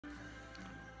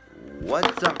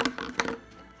What's up?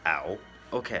 Ow.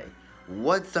 Okay.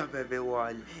 What's up,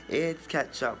 everyone? It's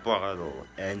Ketchup Bottle,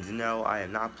 and no, I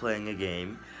am not playing a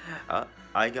game.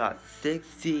 I got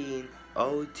 16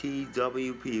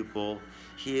 OTW people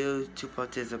here to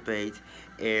participate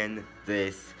in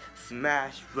this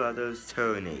Smash Bros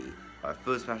tourney. Our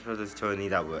first Smash Bros tourney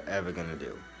that we're ever gonna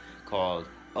do, called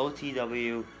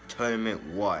OTW Tournament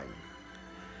 1.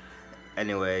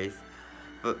 Anyways,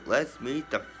 but let's meet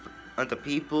the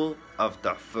people of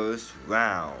the first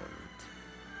round.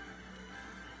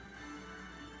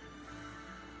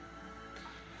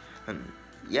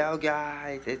 Yo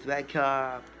guys, it's Red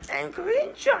Cup and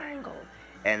Green Triangle,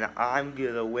 and I'm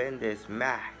gonna win this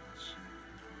match.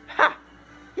 Ha!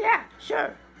 Yeah,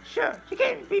 sure, you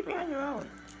can't beat me on your own.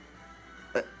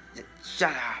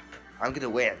 Shut up, I'm gonna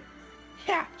win.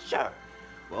 Yeah, sure.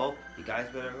 Well, you guys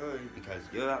better hurry because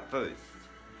you're up first.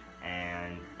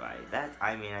 And by that,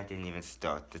 I mean I didn't even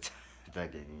start the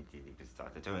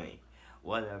tourney.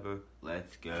 Whatever,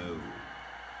 let's go.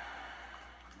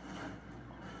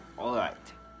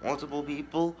 Alright, multiple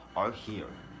people are here.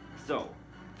 So,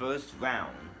 first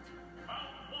round.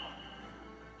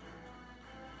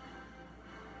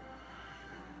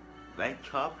 Red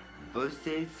Cup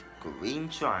versus Green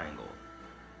Triangle.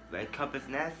 Red Cup is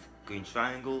Ness, Green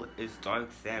Triangle is Dark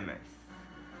Samus.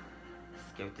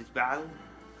 Skip this battle?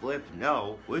 Flip,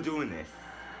 no, we're doing this.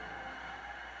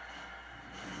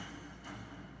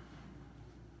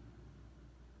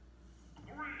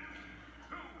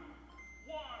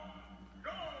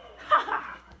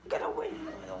 Haha, I'm gonna win,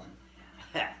 Royal.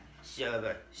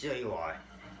 Sure you are.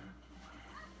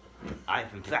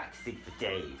 I've been practicing for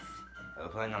days. We're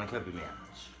playing on a Kirby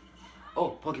match.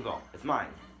 Oh, Pokeball, it's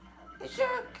mine. You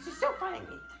sure? Because you're still fighting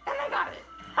me. And I got it.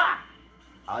 Ha!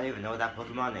 I don't even know what that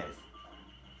Pokemon is.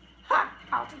 Ha!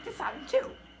 I'll take this item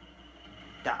too.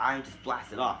 That item just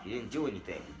blasted off. You didn't do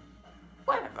anything.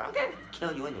 Whatever, I'm gonna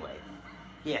kill you anyway.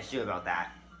 Yeah, sure about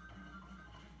that.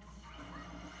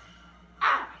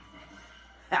 Ah!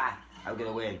 Ha! I'm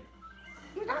gonna win.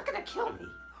 You're not gonna kill me.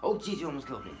 Oh jeez, you almost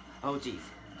killed me. Oh jeez.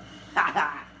 Ha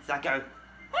ha! Sucker!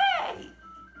 Hey!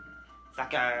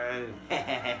 Sucker!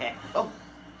 Oh,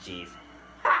 jeez.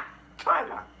 Ha!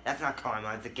 Karma! That's not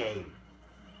karma, it's a game.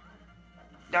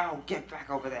 No, get back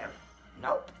over there.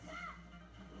 Nope.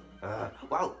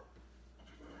 Whoa.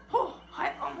 Oh,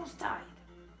 I almost died.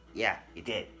 Yeah, you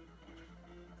did.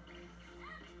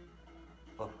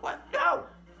 Oh, what? No!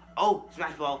 Oh,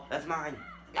 Smash Ball, that's mine.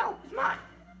 No, it's mine.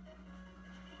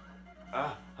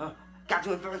 Got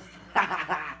to it first. Ha ha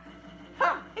ha.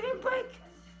 Ha, it didn't break.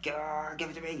 Give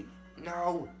it to me.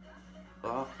 No.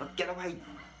 Get away.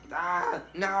 Ah,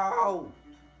 no.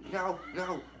 No.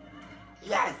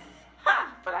 Yes.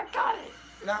 Ha, but I got it.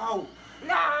 No.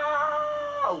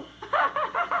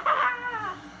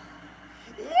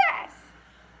 Yes.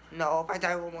 No, if I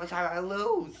die one more time, I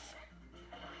lose.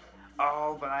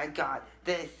 Oh, but I got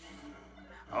this.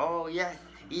 Oh, yes.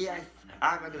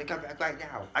 I'm gonna come back right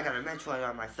now. I got a Metroid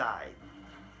on my side.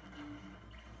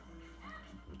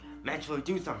 Metroid,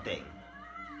 do something.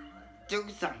 Metroid,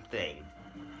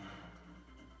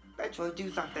 do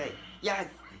something. Yes,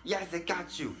 it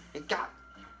got you. It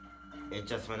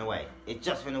just went away.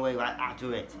 Right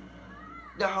after it.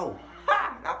 No.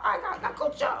 Ha! No, I got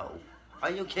Knuckle Joe.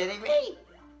 Are you kidding me?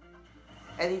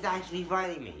 And he's actually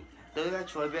fighting me. The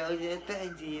Metroid barely did a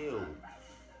thing to you.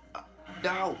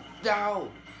 No.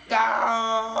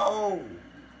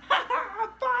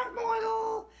 Bye,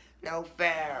 mortal. No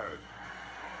fair.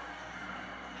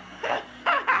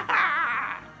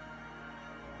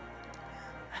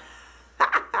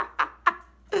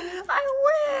 I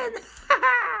win.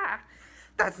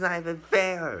 That's not even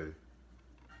fair.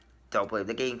 Don't blame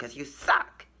the game because you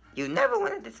suck. You never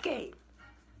win at this game.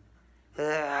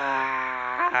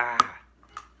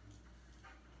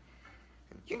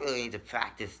 You really need to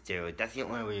practice, dude. That's the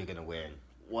only way you're gonna win.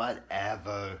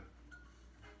 Whatever.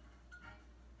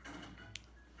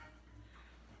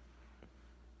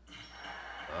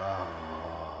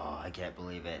 Oh, I can't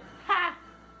believe it. Ha!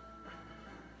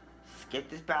 Skip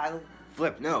this battle?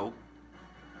 Flip, no.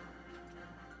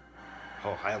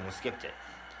 Oh, I almost skipped it.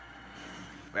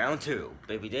 Round 2,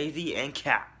 Baby Daisy and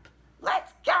Cap.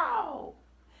 Let's go!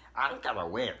 I'm gonna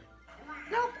win.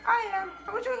 Nope, I am.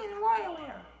 I was doing it in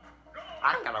WarioWare.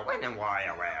 I'm gonna win in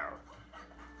WarioWare.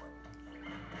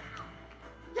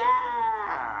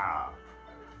 Yeah!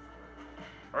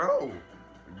 Oh,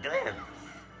 damn.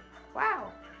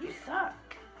 Wow, you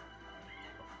suck.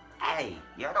 Hey,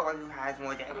 you're the one who has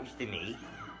more damage than me.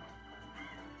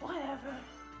 Whatever.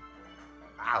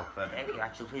 Wow, for a baby, you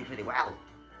actually played pretty well.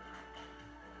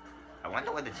 I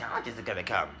wonder when the challenges are gonna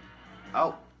come.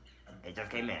 Oh, It just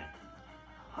came in.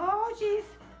 Oh, jeez.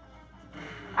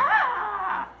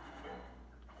 Ah!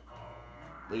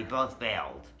 We both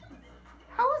failed.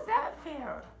 How is that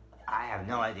fair? I have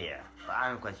no idea, but I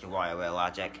don't question Wario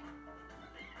logic.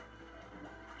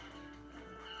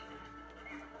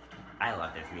 I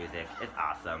love this music. It's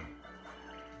awesome.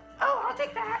 Oh, I'll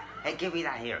take that. Hey, give me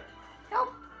that here.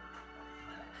 Nope.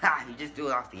 Ha, you just threw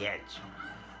it off the edge.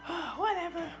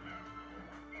 Whatever.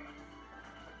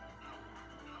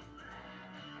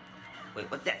 Wait,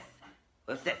 what's this?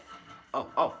 What's this?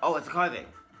 Oh, it's a carving.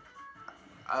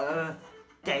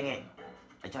 Dang it.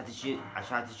 I tried to shoot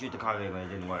the carving, but it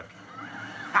didn't work.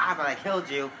 Ha, but I killed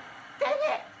you. Dang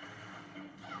it.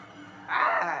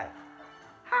 Ah.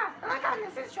 Ha, and I got an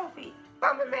assist trophy.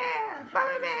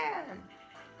 Bomberman.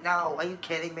 No, are you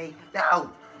kidding me?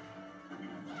 No,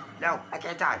 I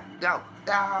can't die. No.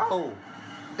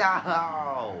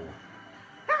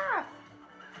 Ah,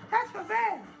 that's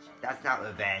revenge. That's not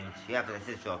revenge. You have an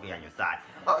assist trophy on your side.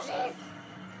 Oh, jeez.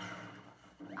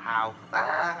 Ow.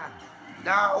 Ah.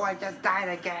 No, I just died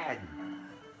again.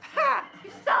 Ha,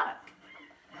 you suck.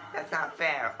 That's not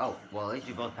fair. Oh, well, at least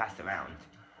you both passed around.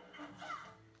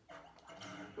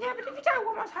 Yeah, but if you die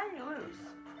one more time, you lose.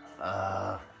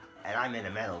 And I'm in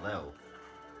the middle, though.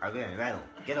 I'm in the middle.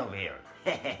 Get over here.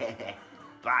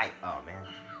 Bye. Oh, man.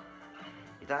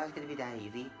 You thought it was going to be that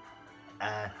easy?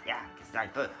 Yeah, because I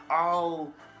put...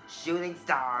 Oh, shooting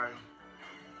star.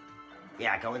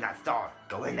 Yeah, go in that star.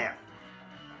 Go in there.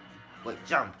 Wait,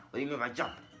 jump. What do you mean by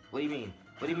jump? What do you mean?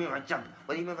 What do you mean by jump?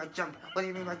 What do you mean by jump? What do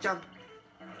you mean by jump?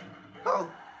 Oh.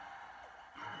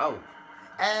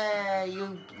 Hey,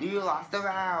 you lost a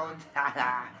round.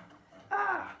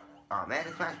 Oh man,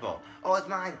 it's Smash Ball. Oh, it's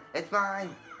mine. It's mine.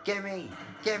 Gimme.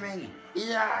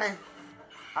 Yes.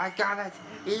 I got it.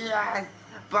 Yes.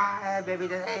 Bye, baby.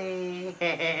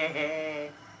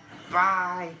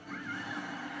 Bye.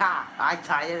 Ha, I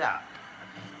tied it up.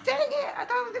 Dang it, I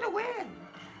thought I was gonna win.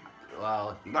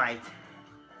 Well, you might.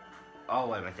 Oh,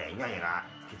 what am I saying? No, you're not.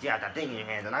 Because you have that thing in your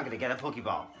hand and I'm gonna get a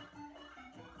Pokeball.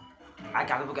 I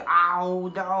got a Pokeball.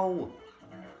 Ow, no.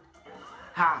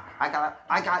 Ha,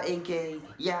 I got Inky.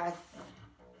 Yes.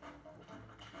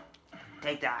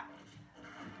 Take that.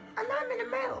 And I'm in the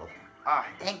middle. Oh,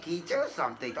 Inky, do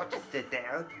something. Don't just sit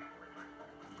there.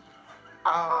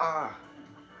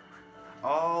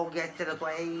 Oh, get to the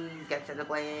blaze.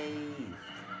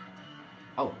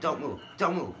 Oh, don't move.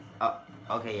 Oh,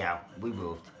 okay, yeah, we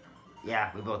moved.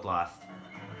 Yeah, we both lost.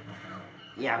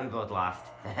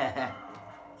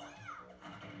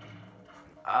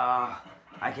 I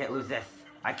can't lose this.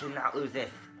 I cannot lose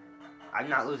this. I'm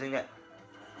not losing it.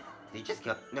 Did you just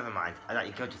kill? Never mind. I thought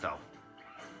you killed yourself.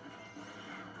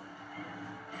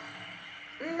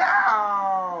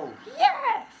 No!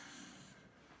 Yes!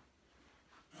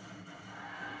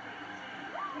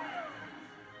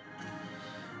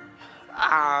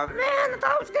 Aw, man, I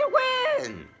thought I was gonna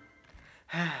win!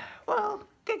 Well,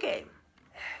 good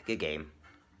game.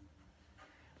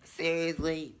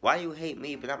 Seriously? Why do you hate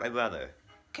me but not my brother?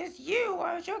 'Cause you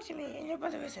are a joke to me and your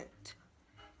brother isn't.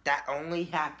 That only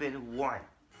happened once.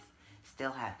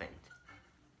 Still happened.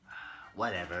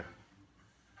 Whatever.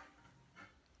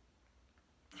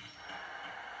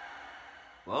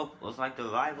 Well, looks like the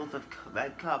rivals of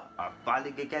Red Cup are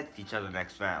fighting against each other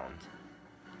next round.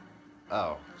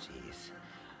 Oh, jeez.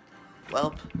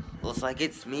 Well, looks like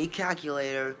it's me,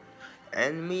 Calculator,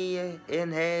 and me,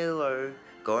 Inhaler,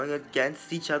 going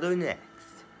against each other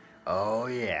next. Oh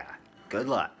yeah, good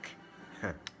luck.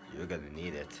 You're gonna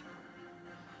need it.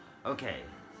 Okay,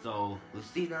 so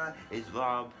Lucina is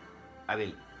Rob.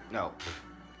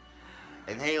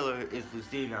 Inhaler is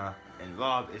Lucina, and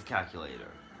Rob is Calculator.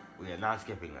 We are not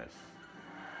skipping this.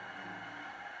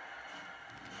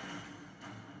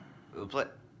 We'll play.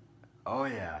 Oh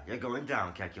yeah, you're going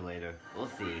down, Calculator. We'll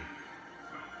see.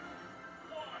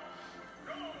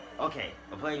 Okay,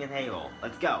 we're playing Inhaler.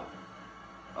 Let's go.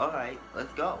 Alright,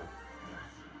 let's go.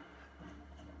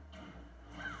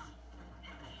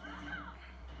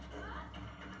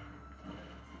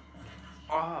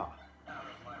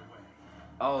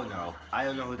 Oh no, I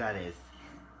don't know who that is.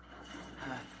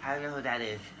 I don't know who that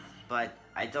is, but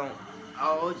I don't...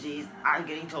 Oh jeez, I'm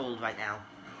getting told right now.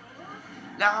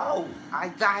 No! I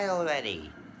died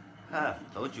already!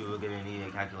 Told you we were gonna need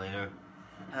a calculator.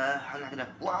 I'm not gonna...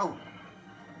 Whoa!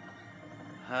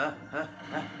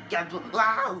 Get...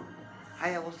 Wow!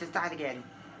 I almost just died again.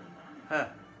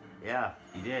 Yeah,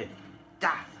 you did.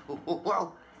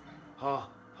 Whoa! Oh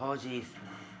jeez.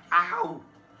 Ow!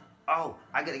 Oh,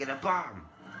 I gotta get a bomb.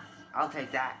 I'll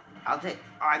take that. Oh,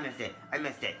 I missed it.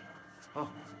 Oh.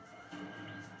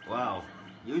 Wow,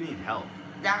 you need help.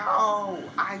 No!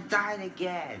 I died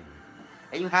again!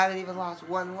 And you haven't even lost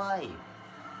one life!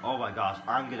 Oh my gosh,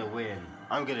 I'm gonna win.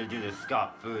 I'm gonna do this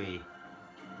scot-free.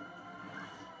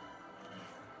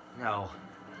 No,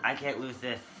 I can't lose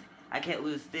this. I can't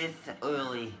lose this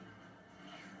early.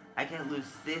 I can't lose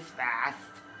this fast.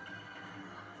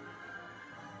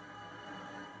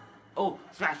 Oh,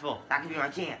 Smash Ball, that could be my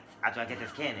chance after I get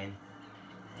this cannon.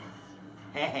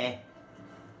 Hehe.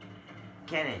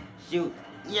 Cannon, shoot.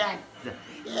 Yes!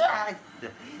 Yes!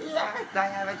 Yes! I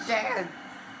have a chance!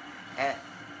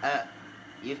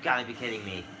 You've gotta be kidding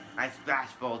me. My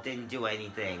Smash Ball didn't do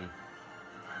anything.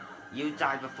 You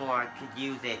died before I could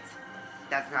use it.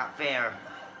 That's not fair.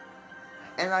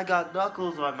 And I got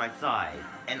Knuckles on my side.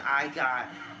 And I got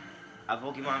a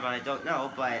Pokemon that I don't know,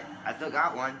 but I still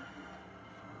got one.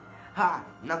 Ha!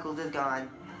 Knuckles is gone.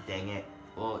 Dang it.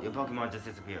 Well, your Pokemon just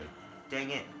disappeared. Dang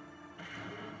it.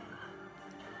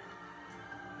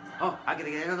 Oh, I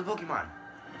gotta get another Pokemon.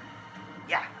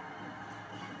 Yeah.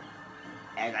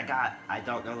 And I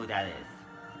don't know who that is.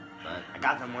 But I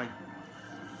got someone.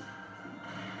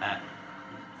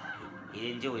 He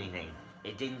didn't do anything.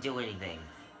 It didn't do anything.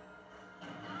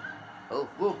 Oh,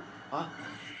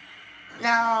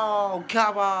 no,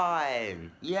 come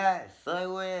on. Yes, I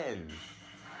win.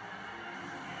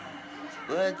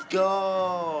 Let's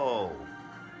go.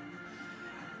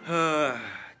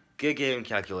 Good game,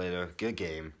 calculator. Good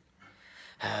game.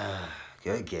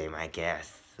 Good game, I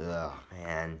guess. Oh,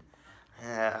 man.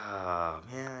 Oh,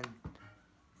 man.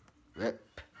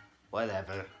 Rip.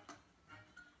 Whatever.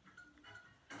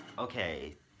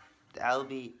 Okay.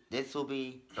 This will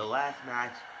be the last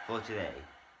match for today.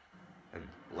 And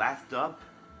last up,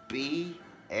 B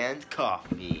and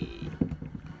Coffee.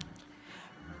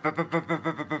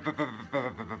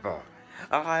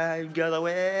 I'm gonna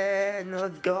win!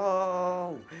 Let's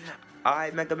go!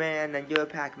 I'm Mega Man and you're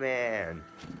Pac-Man.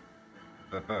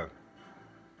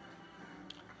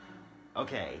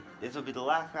 Okay, this will be the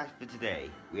last match for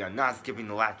today. We are not skipping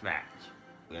the last match.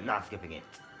 We are not skipping it.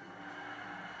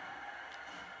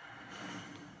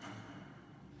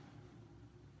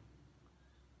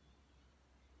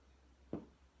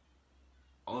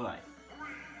 Alright.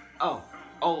 Oh,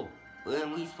 we're in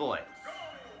Wii Sports.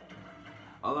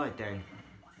 Alright then.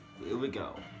 Here we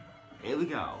go. Here we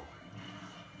go.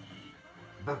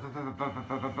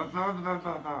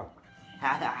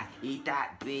 Haha, eat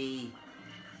that bee.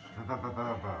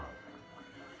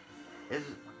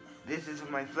 This is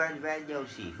for my friend Red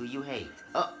Yoshi, who you hate.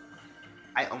 Oh,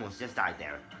 I almost just died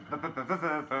there.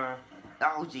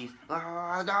 Oh jeez.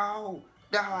 Oh no!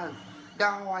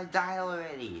 No, I died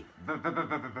already.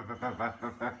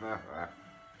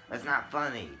 That's not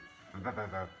funny.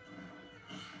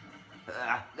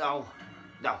 No.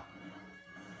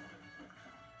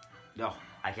 No,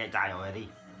 I can't die already.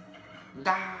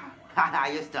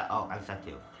 Haha, you're stuck. Oh, I'm stuck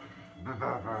too.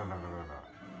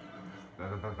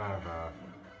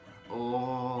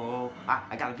 Oh,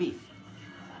 I got a piece.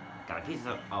 Got a piece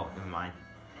of. Oh, never mind.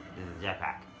 This is a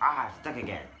jetpack. Stuck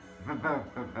again.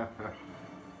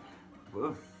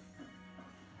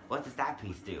 What does that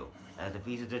piece do? The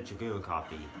piece of the Dragoon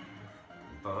coffee.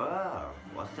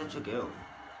 What's the Dragoon?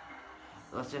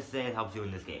 Let's just say it helps you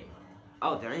in this game.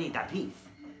 Oh, then I need that piece.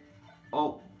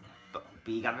 Oh,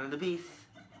 B got another piece.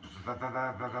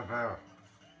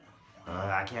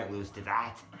 I can't lose to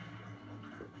that.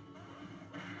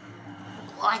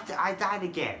 What? I died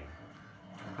again.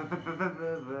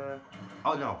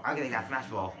 Oh no, I'm getting that Smash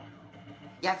Ball.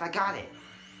 Yes, I got it.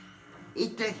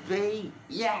 Eat this, B.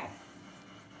 Yes.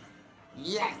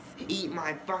 Yes, eat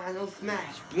my final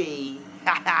Smash, B.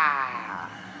 Ha ha.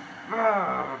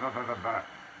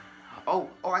 Oh,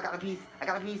 I got a piece. I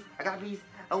got a piece.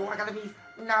 Oh, I got a piece.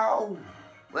 No.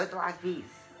 Where's the last piece?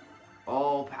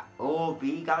 Oh,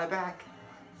 B got it back.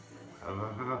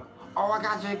 Oh, I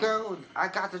got Dragoon. I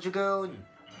got the Dragoon.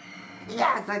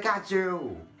 Yes, I got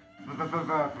you.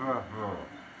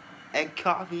 And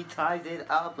Coffee ties it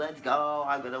up. Let's go.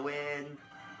 I'm gonna win.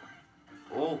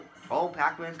 Oh,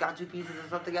 Pac-Man's got 2 pieces of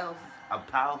something else. A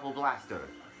powerful blaster.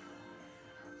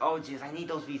 Oh, jeez, I need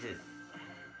those pieces.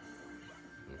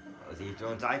 Let's see if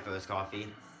don't die first,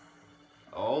 Coffee.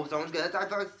 Oh, someone's gonna die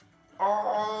first.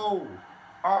 Oh,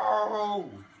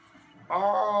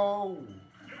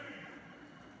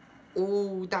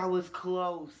 that was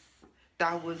close.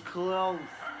 That was close.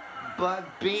 But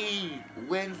B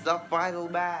wins the final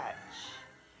match.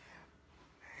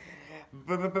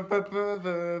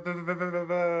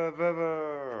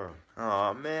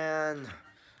 Oh man.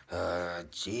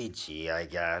 GG, I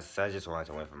guess. I just wanted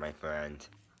to win for my friend.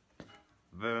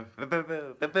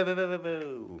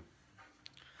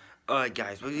 Alright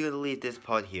guys, we're gonna leave this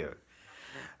part here.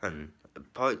 And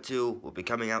part 2 will be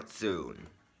coming out soon.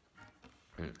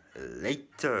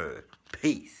 Later.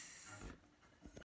 Peace.